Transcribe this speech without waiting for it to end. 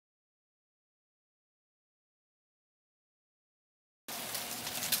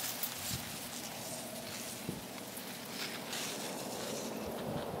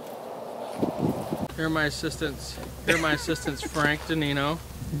Here are my assistants. Frank Danino,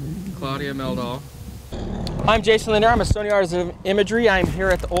 Claudia Meldal. I'm Jason Lanier. I'm a Sony Artist of Imagery. I'm here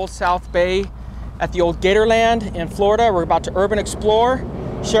at the Old South Bay at the old Gatorland in Florida. We're about to urban explore,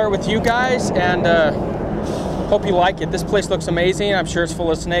 share it with you guys, and hope you like it. This place looks amazing. I'm sure it's full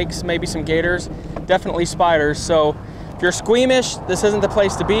of snakes, maybe some gators, definitely spiders. So if you're squeamish, this isn't the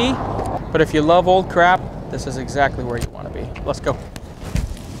place to be. But if you love old crap, this is exactly where you want to be. Let's go.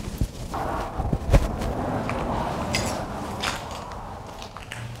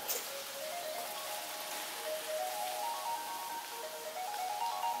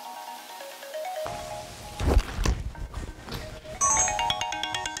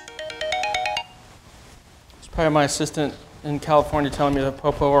 It's probably my assistant in California telling me the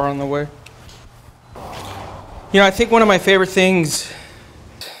popo are on the way. You know, I think one of my favorite things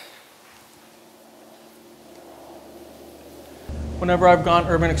whenever I've gone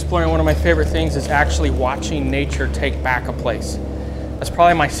urban exploring, one of my favorite things is actually watching nature take back a place. That's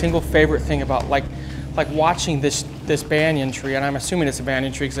probably my single favorite thing about like watching this banyan tree, and I'm assuming it's a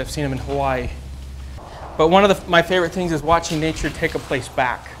banyan tree because I've seen them in Hawaii. But one of my favorite things is watching nature take a place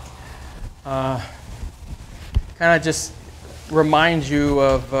back. Kind of just reminds you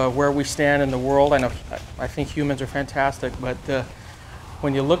of where we stand in the world. I think humans are fantastic, but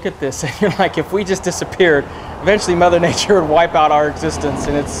when you look at this and you're like, if we just disappeared, eventually Mother Nature would wipe out our existence,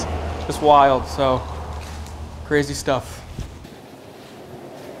 and it's just wild. So crazy stuff.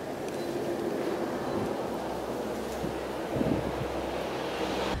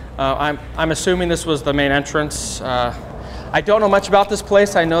 I'm assuming this was the main entrance. I don't know much about this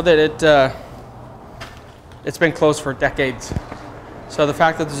place. I know that it's been closed for decades. So the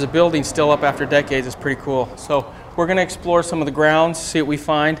fact that there's a building still up after decades is pretty cool. So we're gonna explore some of the grounds, see what we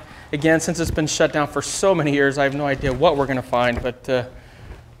find. Again, since it's been shut down for so many years, I have no idea what we're gonna find, but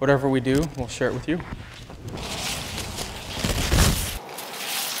whatever we do, we'll share it with you.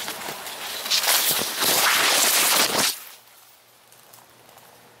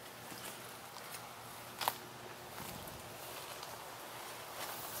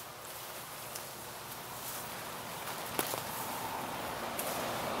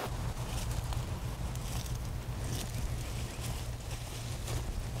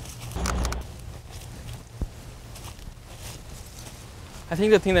 I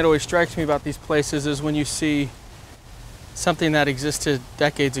think the thing that always strikes me about these places is when you see something that existed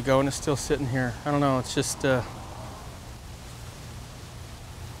decades ago and is still sitting here. I don't know, it's just, I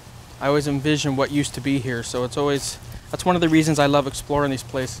always envision what used to be here. So it's always, that's one of the reasons I love exploring these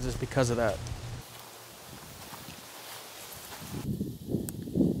places, is because of that.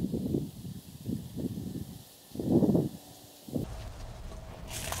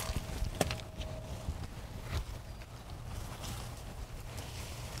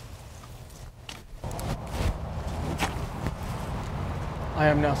 I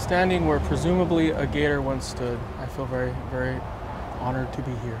am now standing where presumably a gator once stood. I feel very, very honored to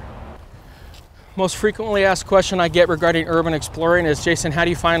be here. Most frequently asked question I get regarding urban exploring is, Jason, how do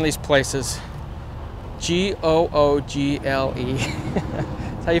you find these places? Google.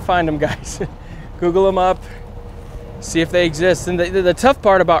 That's how you find them, guys. Google them up, see if they exist. And the tough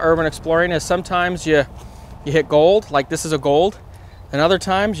part about urban exploring is sometimes you hit gold, like this is a gold, and other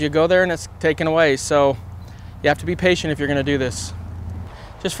times you go there and it's taken away. So you have to be patient if you're gonna do this.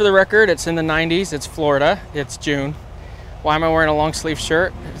 Just for the record, it's in the 90s, it's Florida, it's June. Why am I wearing a long sleeve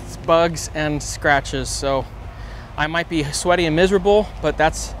shirt? It's bugs and scratches, so I might be sweaty and miserable, but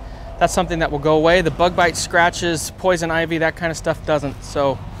that's something that will go away. The bug bites, scratches, poison ivy, that kind of stuff doesn't.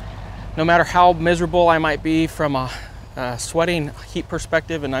 So no matter how miserable I might be from a sweating heat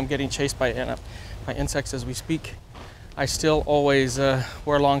perspective, and I'm getting chased by insects as we speak, I still always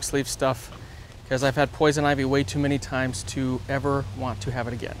wear long sleeve stuff, because I've had poison ivy way too many times to ever want to have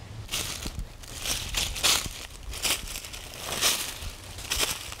it again.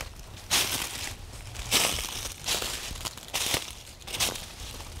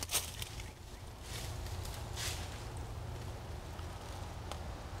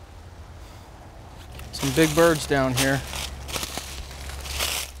 Some big birds down here.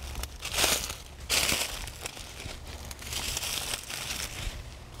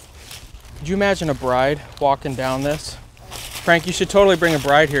 Could you imagine a bride walking down this? Frank, you should totally bring a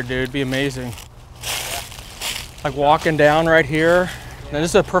bride here, dude. It'd be amazing. Like walking down right here. Now, this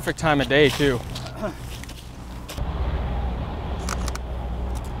is a perfect time of day, too.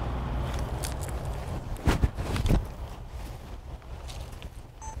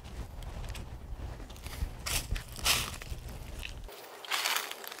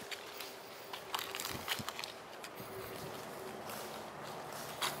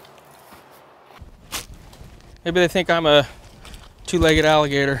 Maybe they think I'm a two-legged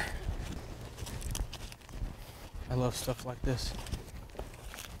alligator. I love stuff like this.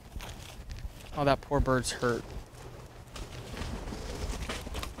 Oh, that poor bird's hurt.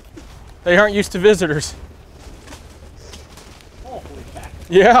 They aren't used to visitors. Holy cow.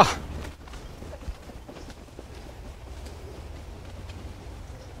 Yeah.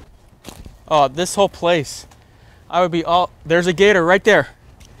 Oh, this whole place. I would be all, there's a gator right there.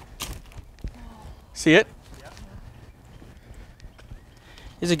 See it? Yeah.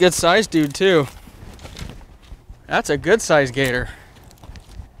 He's a good sized dude too. That's a good sized gator.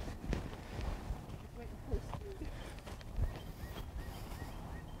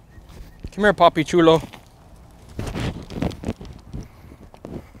 Come here, Papi Chulo.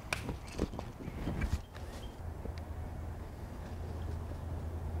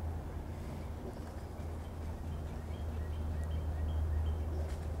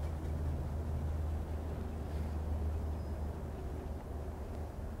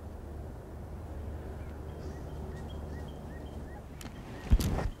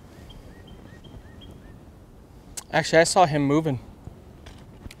 Actually, I saw him moving.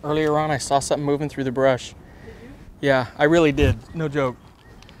 Earlier on, I saw something moving through the brush. Did you? Yeah, I really did. No joke.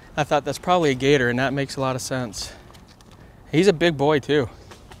 I thought that's probably a gator, and that makes a lot of sense. He's a big boy, too.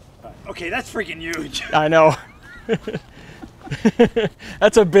 Okay, that's freaking huge. I know.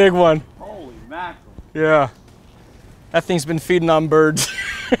 That's a big one. Holy mackerel. Yeah. That thing's been feeding on birds.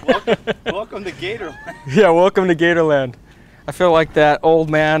 Welcome to Gatorland. Yeah, welcome to Gatorland. I feel like that old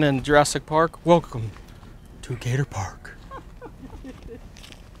man in Jurassic Park. Welcome to Gator Park.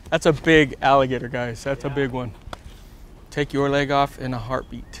 That's a big alligator, guys. That's a big one. Take your leg off in a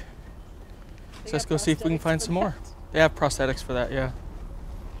heartbeat. So let's go see if we can find some more. They have prosthetics for that, yeah.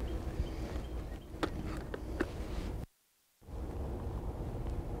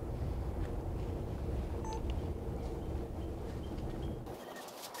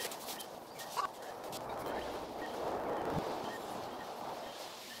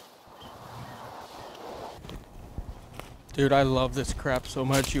 Dude, I love this crap so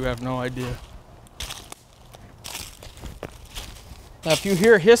much, you have no idea. Now, if you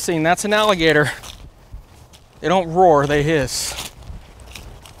hear hissing, that's an alligator. They don't roar, they hiss.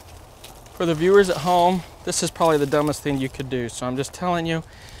 For the viewers at home, this is probably the dumbest thing you could do. So I'm just telling you,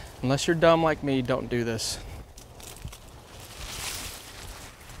 unless you're dumb like me, don't do this.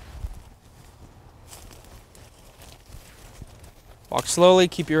 Walk slowly,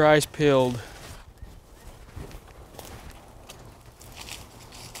 keep your eyes peeled.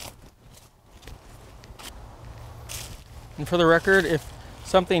 And for the record, if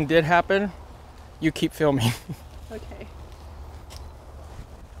something did happen, you keep filming. Okay.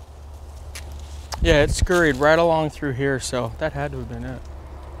 Yeah, it scurried right along through here, so that had to have been it.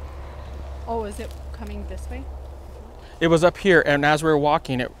 Oh, is it coming this way? It was up here, and as we were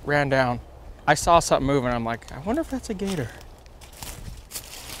walking, it ran down. I saw something moving. I'm like, I wonder if that's a gator.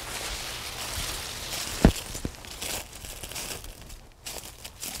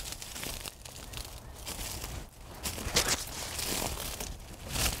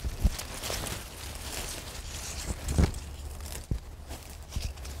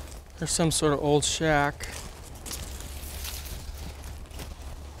 There's some sort of old shack.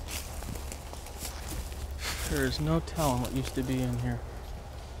 There's no telling what used to be in here.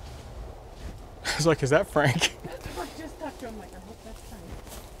 I was like, is that Frank? That's what I just talked to him. Like, I hope that's fine.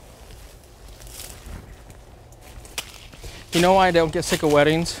 You know why I don't get sick of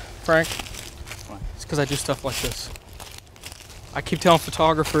weddings, Frank? It's because I do stuff like this. I keep telling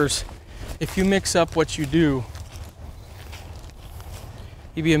photographers, if you mix up what you do,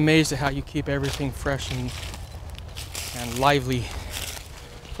 you'd be amazed at how you keep everything fresh and lively.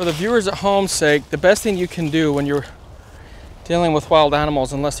 For the viewers at home's sake, the best thing you can do when you're dealing with wild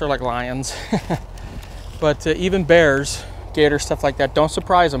animals, unless they're like lions, but even bears, gators, stuff like that, don't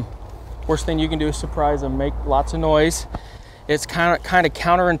surprise them. Worst thing you can do is surprise them. Make lots of noise. It's kind of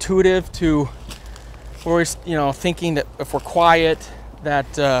counterintuitive to always, thinking that if we're quiet,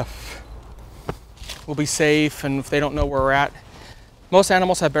 that we'll be safe, and if they don't know where we're at. Most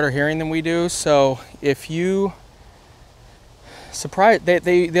animals have better hearing than we do, so if you surprise,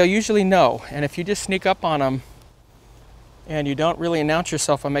 they'll usually know. And if you just sneak up on them and you don't really announce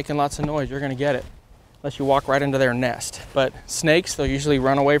yourself by making lots of noise, you're gonna get it, unless you walk right into their nest. But snakes, they'll usually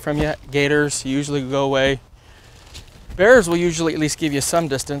run away from you. Gators usually go away. Bears will usually at least give you some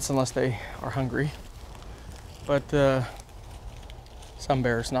distance unless they are hungry. But some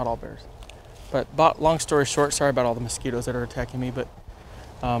bears, not all bears. But long story short, sorry about all the mosquitoes that are attacking me, but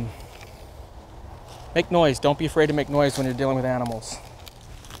make noise. Don't be afraid to make noise when you're dealing with animals.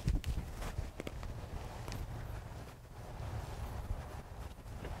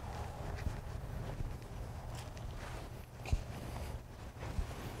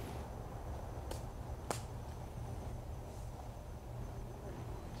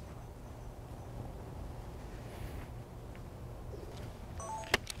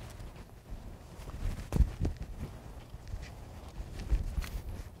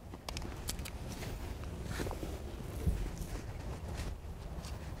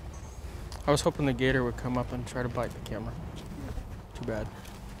 I was hoping the gator would come up and try to bite the camera. Too bad.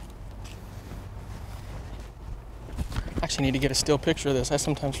 Actually need to get a still picture of this. I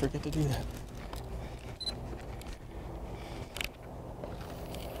sometimes forget to do that.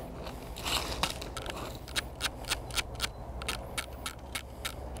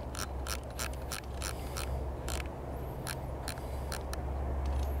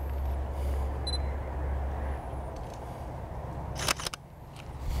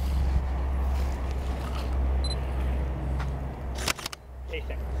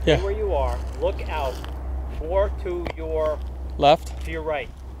 Jason, Yeah. stay where you are. Look out. More to your Left? to your right.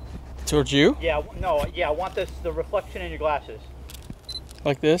 Towards you? Yeah, no, yeah, I want the reflection in your glasses.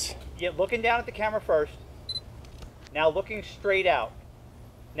 Like this? Yeah, looking down at the camera first. Now looking straight out.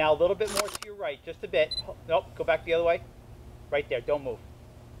 Now a little bit more to your right, just a bit. Nope, go back the other way. Right there, don't move.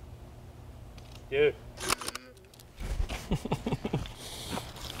 Dude.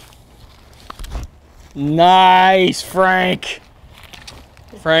 Nice, Frank.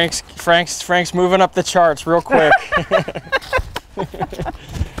 Frank's moving up the charts real quick.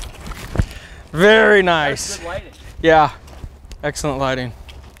 Very nice. Good lighting. Yeah, excellent lighting.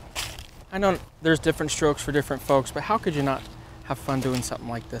 I know there's different strokes for different folks, but how could you not have fun doing something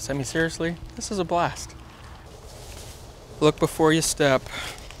like this? I mean, seriously, this is a blast. Look before you step.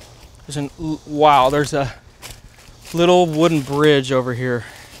 Wow, there's a little wooden bridge over here.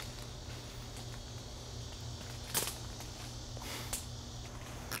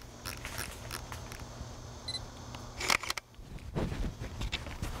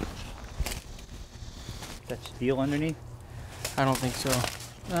 That steel underneath? I don't think so.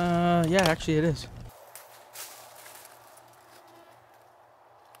 Yeah, actually it is.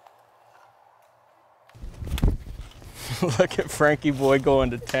 Look at Frankie boy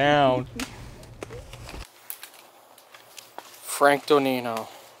going to town. Frank Donino,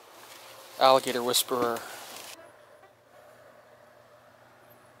 alligator whisperer.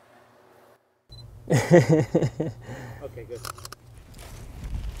 Okay, good.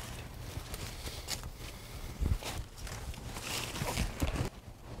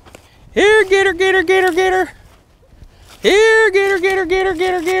 Here, gator, gator, gator, gator. Here, gator, gator, gator,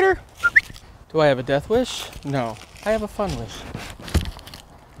 gator, gator. Do I have a death wish? No, I have a fun wish.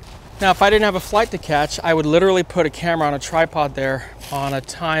 Now, if I didn't have a flight to catch, I would literally put a camera on a tripod there on a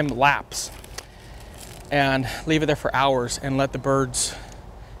time lapse and leave it there for hours and let the birds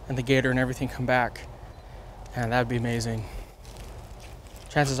and the gator and everything come back. And that'd be amazing.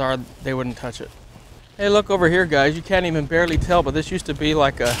 Chances are they wouldn't touch it. Hey, look over here, guys. You can't even barely tell, but this used to be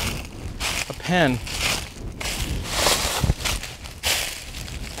like a pen.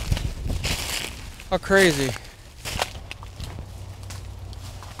 How crazy.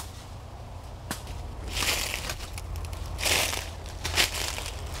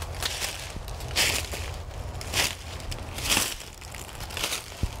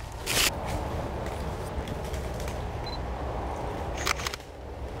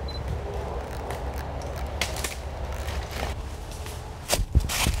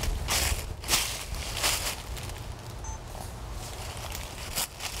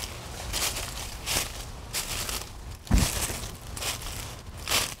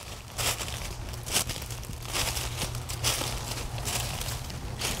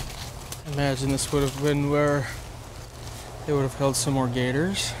 Imagine this would have been where they would have held some more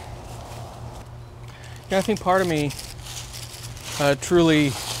gators. Yeah, I think part of me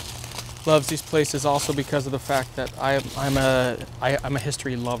truly loves these places also because of the fact that I'm a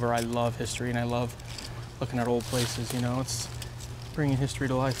history lover. I love history and I love looking at old places, you know. It's bringing history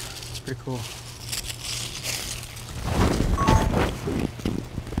to life. It's pretty cool.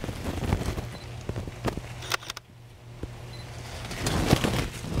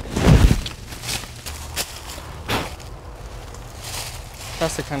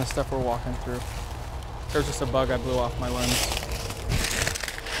 That's the kind of stuff we're walking through. There's just a bug I blew off my lens.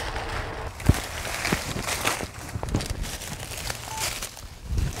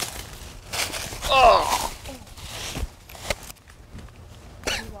 Oh!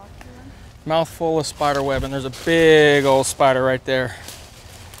 Mouthful of spider web, and there's a big old spider right there.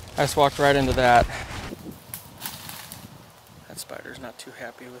 I just walked right into that. That spider's not too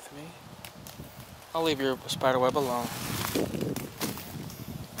happy with me. I'll leave your spider web alone.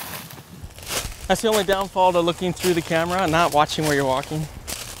 That's the only downfall to looking through the camera and not watching where you're walking.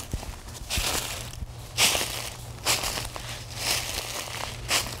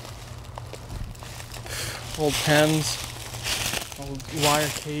 Old pens, old wire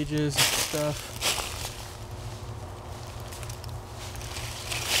cages and stuff.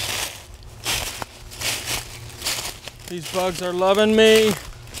 These bugs are loving me.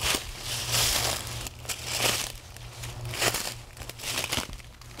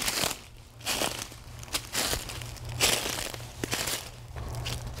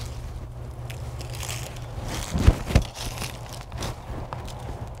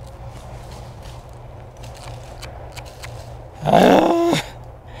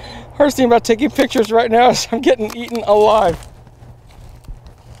 Hardest thing about taking pictures right now is I'm getting eaten alive.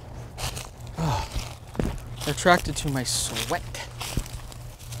 Oh, they're attracted to my sweat.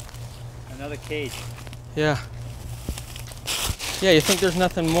 Another cage. Yeah. Yeah, you think there's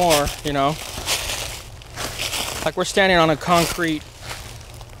nothing more, you know? Like we're standing on a concrete.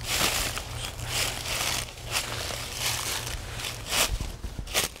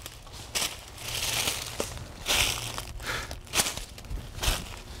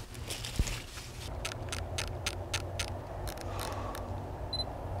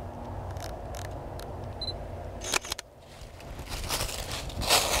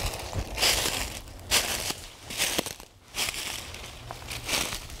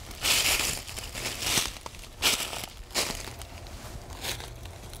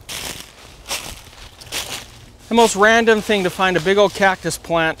 The most random thing to find a big old cactus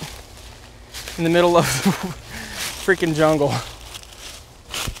plant in the middle of the freaking jungle.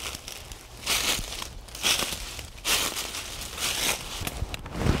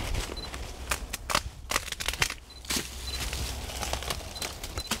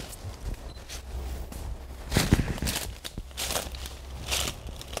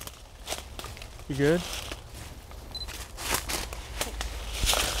 You good?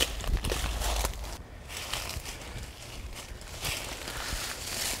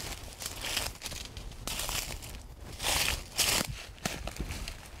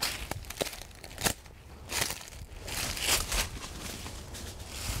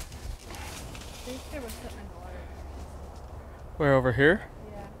 Where, over here?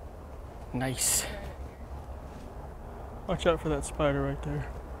 Yeah. Nice. Watch out for that spider right there.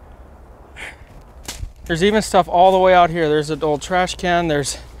 There's even stuff all the way out here. There's an old trash can.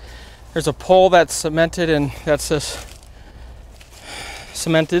 There's a pole that's cemented and that's just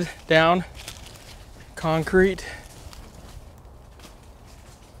cemented down concrete.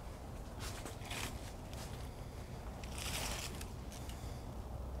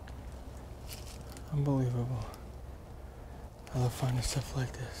 Unbelievable. I love finding stuff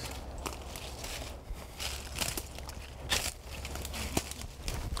like this.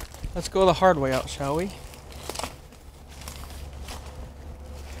 Let's go the hard way out, shall we?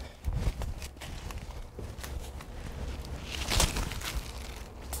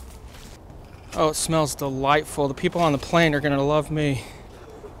 Oh, it smells delightful. The people on the plane are gonna love me.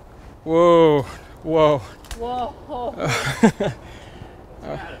 Whoa, whoa. Whoa.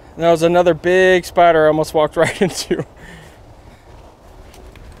 That was another big spider I almost walked right into.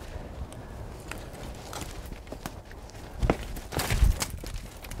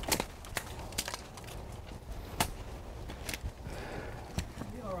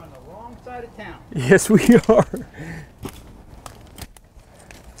 Side of town. Yes, we are.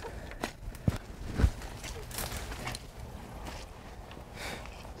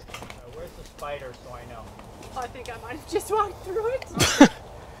 Where's the spider so I know? I think I might have just walked through it.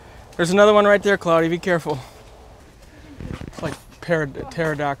 There's another one right there, Cloudy. Be careful. It's like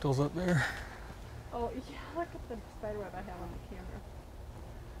pterodactyls up there. Oh, yeah, look at the spider web I have on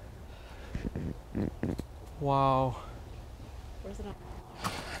the camera. Wow. Where's it on?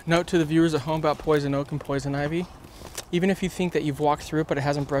 Note to the viewers at home about poison oak and poison ivy. Even if you think that you've walked through it but it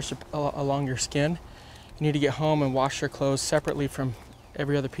hasn't brushed along your skin, you need to get home and wash your clothes separately from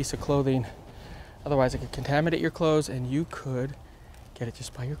every other piece of clothing. Otherwise it could contaminate your clothes and you could get it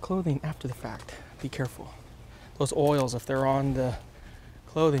just by your clothing after the fact. Be careful. Those oils, if they're on the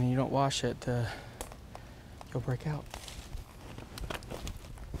clothing and you don't wash it, you'll break out.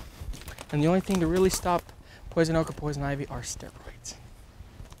 And the only thing to really stop poison oak or poison ivy are steroids.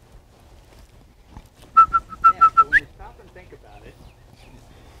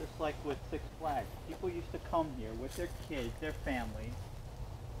 Like with Six Flags, people used to come here with their kids, their families,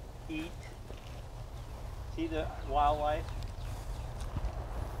 eat, see the wildlife.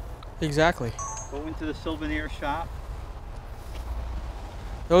 Exactly. Go into the souvenir shop.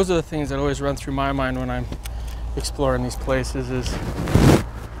 Those are the things that always run through my mind when I'm exploring these places, is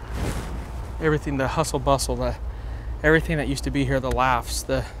everything, the hustle bustle, everything that used to be here, the laughs,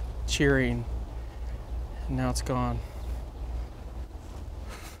 the cheering, and now it's gone.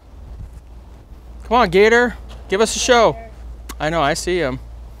 Come on, Gator, give us a show. I know, I see him.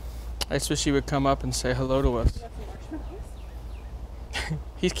 I just wish he would come up and say hello to us.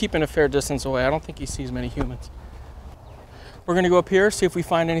 He's keeping a fair distance away. I don't think he sees many humans. We're gonna go up here, see if we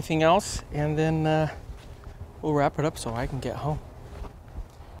find anything else, and then we'll wrap it up so I can get home.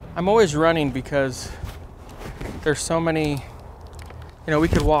 I'm always running because there's so many, you know, we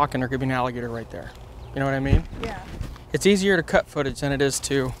could walk and there could be an alligator right there. You know what I mean? Yeah. It's easier to cut footage than it is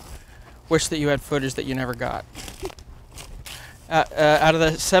to wish that you had footage that you never got. Out of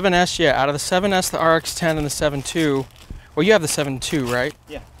the 7S, yeah, out of the 7S, the RX10, and the 7II. Well, you have the 7II, right?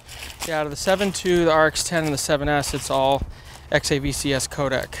 Yeah. Yeah, out of the 7II, the RX10, and the 7S, it's all XAVCS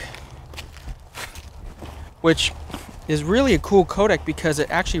codec, which is really a cool codec because it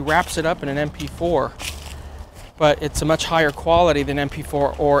actually wraps it up in an MP4, but it's a much higher quality than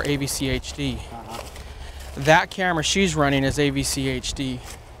MP4 or AVC HD. That camera she's running is AVC HD.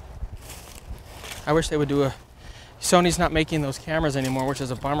 I wish they would do a... Sony's not making those cameras anymore, which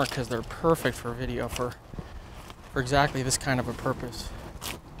is a bummer because they're perfect for video for exactly this kind of a purpose.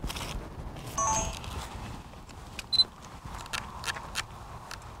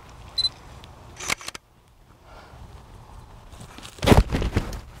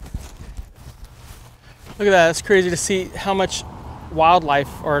 Look at that, it's crazy to see how much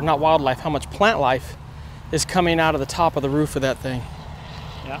wildlife, or not wildlife, how much plant life is coming out of the top of the roof of that thing.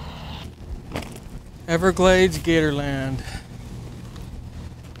 Yeah. Everglades, Gatorland.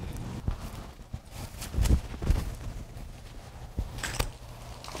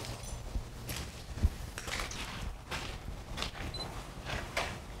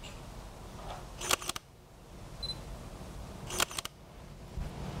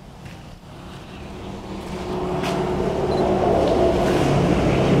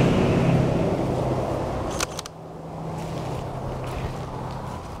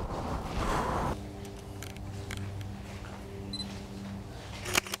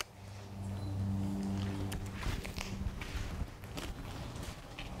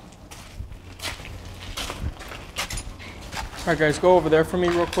 All right, guys, go over there for me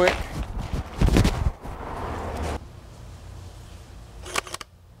real quick.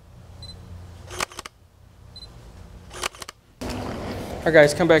 All right,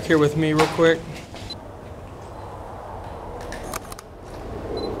 guys, come back here with me real quick.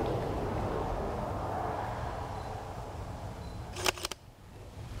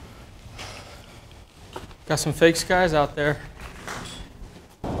 Got some fake skies out there.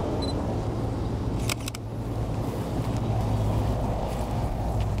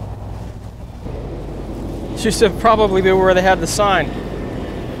 Should have probably been where they had the sign.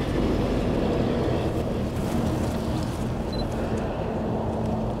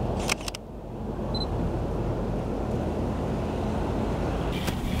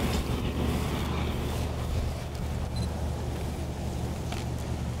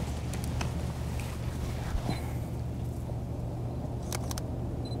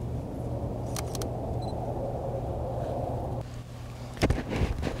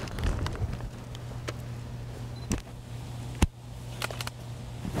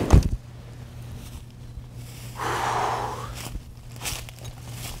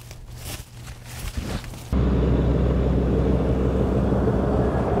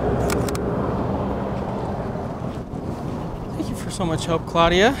 So much help,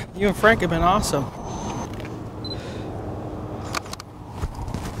 Claudia. You and Frank have been awesome.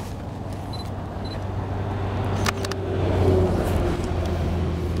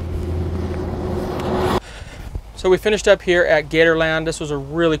 So we finished up here at Gatorland. This was a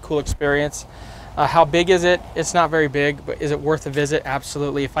really cool experience. How big is it? It's not very big, but is it worth a visit?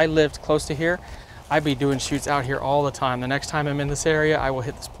 Absolutely. If I lived close to here, I'd be doing shoots out here all the time. The next time I'm in this area, I will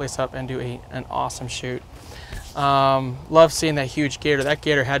hit this place up and do an awesome shoot. Love seeing that huge gator. That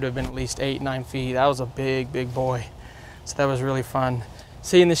gator had to have been at least 8-9 feet. That was a big boy. So that was really fun.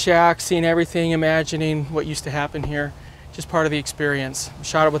 Seeing the shack, seeing everything, imagining what used to happen here. Just part of the experience.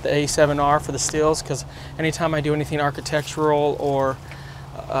 Shot it with the A7R for the stills because anytime I do anything architectural or,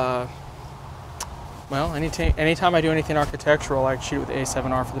 well, anytime I do anything architectural, I shoot it with the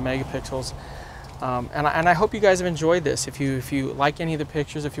A7R for the megapixels. And I hope you guys have enjoyed this. If you like any of the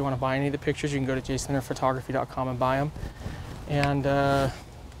pictures, if you want to buy any of the pictures, you can go to jasonleonardphotography.com and buy them.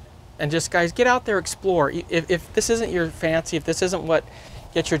 And just, guys, get out there, explore. If this isn't your fancy, if this isn't what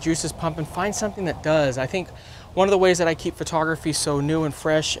gets your juices pumping, find something that does. I think one of the ways that I keep photography so new and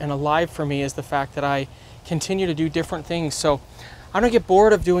fresh and alive for me is the fact that I continue to do different things. So I don't get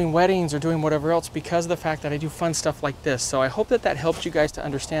bored of doing weddings or doing whatever else because of the fact that I do fun stuff like this. So I hope that that helped you guys to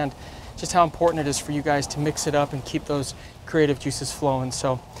understand just how important it is for you guys to mix it up and keep those creative juices flowing.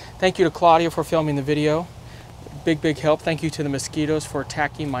 So thank you to Claudia for filming the video. Big help. Thank you to the mosquitoes for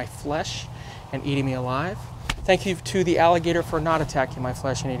attacking my flesh and eating me alive. Thank you to the alligator for not attacking my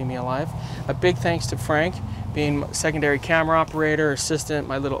flesh and eating me alive. A big thanks to Frank, being secondary camera operator, assistant,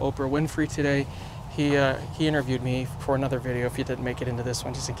 my little Oprah Winfrey today. He interviewed me for another video if you didn't make it into this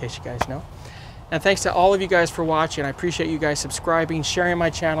one, just in case you guys know. And thanks to all of you guys for watching. I appreciate you guys subscribing, sharing my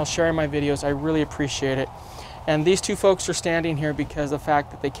channel, sharing my videos. I really appreciate it. And these two folks are standing here because of the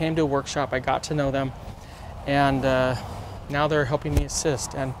fact that they came to a workshop. I got to know them. And now they're helping me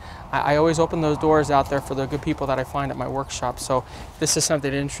assist. And I always open those doors out there for the good people that I find at my workshop. So if this is something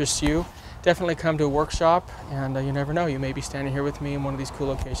that interests you, definitely come to a workshop, and you never know, you may be standing here with me in one of these cool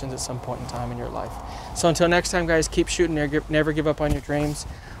locations at some point in time in your life. So until next time, guys, keep shooting, never give up on your dreams.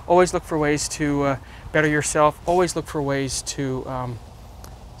 Always look for ways to better yourself. Always look for ways to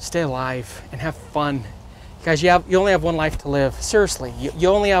stay alive and have fun. Guys, you only have one life to live. Seriously, you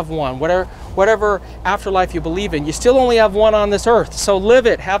only have one. Whatever afterlife you believe in, you still only have one on this earth. So live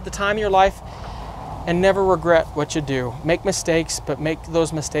it, have the time of your life, and never regret what you do. Make mistakes, but make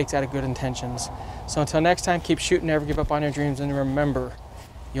those mistakes out of good intentions. So until next time, keep shooting, never give up on your dreams, and remember,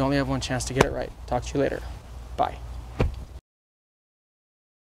 you only have one chance to get it right. Talk to you later. Bye.